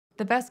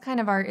The best kind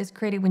of art is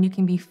created when you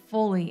can be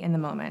fully in the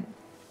moment.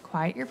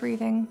 Quiet your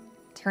breathing,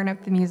 turn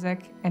up the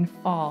music, and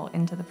fall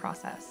into the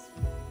process.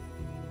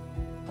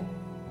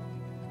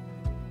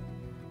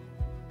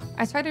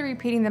 I started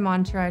repeating the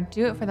mantra,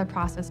 "do it for the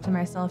process," to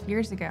myself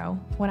years ago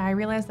when I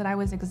realized that I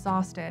was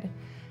exhausted.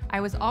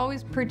 I was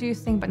always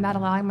producing but not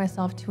allowing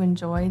myself to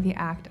enjoy the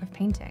act of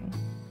painting.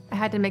 I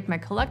had to make my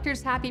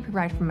collectors happy,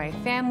 provide for my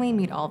family,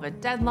 meet all the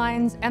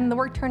deadlines, and the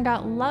work turned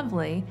out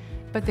lovely,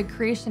 but the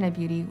creation of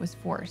beauty was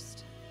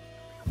forced.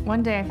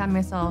 One day I found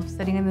myself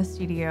sitting in the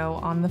studio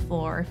on the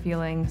floor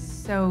feeling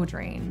so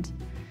drained.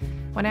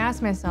 When I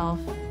asked myself,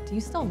 "Do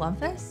you still love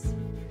this?"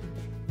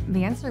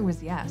 The answer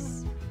was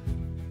yes.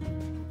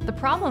 The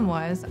problem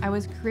was I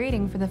was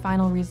creating for the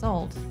final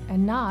result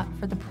and not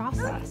for the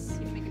process.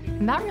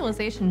 And that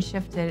realization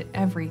shifted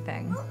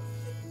everything.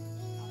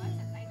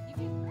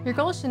 Your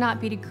goal should not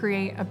be to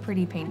create a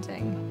pretty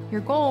painting.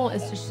 Your goal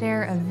is to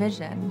share a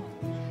vision.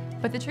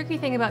 But the tricky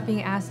thing about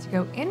being asked to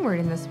go inward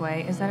in this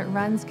way is that it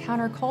runs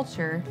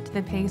counterculture to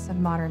the pace of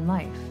modern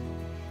life.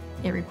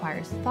 It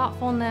requires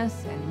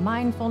thoughtfulness and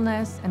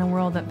mindfulness in a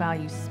world that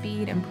values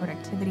speed and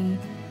productivity,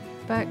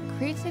 but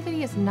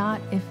creativity is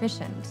not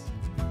efficient.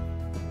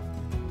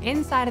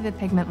 Inside of the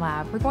Pigment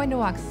Lab, we're going to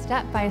walk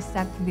step by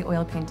step through the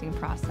oil painting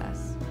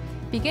process,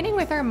 beginning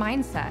with our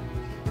mindset,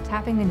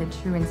 tapping into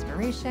true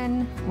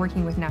inspiration,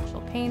 working with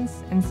natural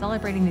paints, and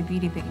celebrating the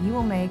beauty that you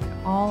will make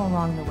all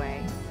along the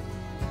way.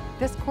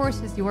 This course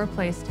is your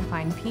place to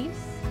find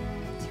peace,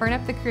 turn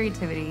up the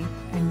creativity,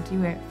 and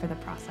do it for the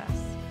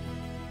process.